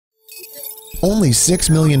Only 6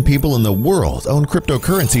 million people in the world own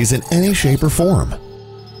cryptocurrencies in any shape or form.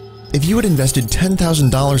 If you had invested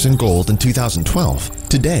 $10,000 in gold in 2012,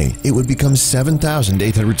 today it would become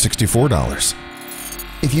 $7,864.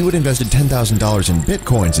 If you had invested $10,000 in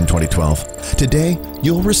Bitcoins in 2012, today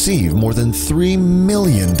you'll receive more than $3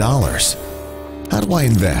 million. How do I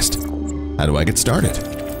invest? How do I get started?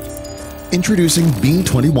 Introducing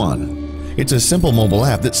B21. It's a simple mobile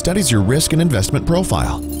app that studies your risk and investment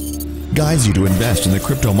profile, guides you to invest in the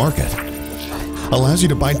crypto market, allows you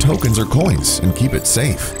to buy tokens or coins and keep it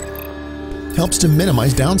safe, helps to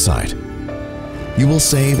minimize downside. You will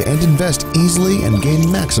save and invest easily and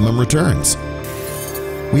gain maximum returns.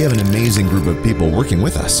 We have an amazing group of people working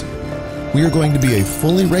with us. We are going to be a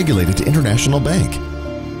fully regulated international bank.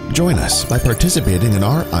 Join us by participating in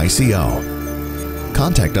our ICO.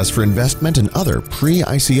 Contact us for investment and other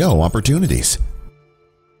pre-ICO opportunities.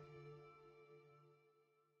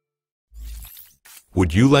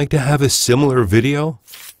 Would you like to have a similar video?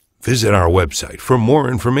 Visit our website for more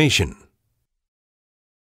information.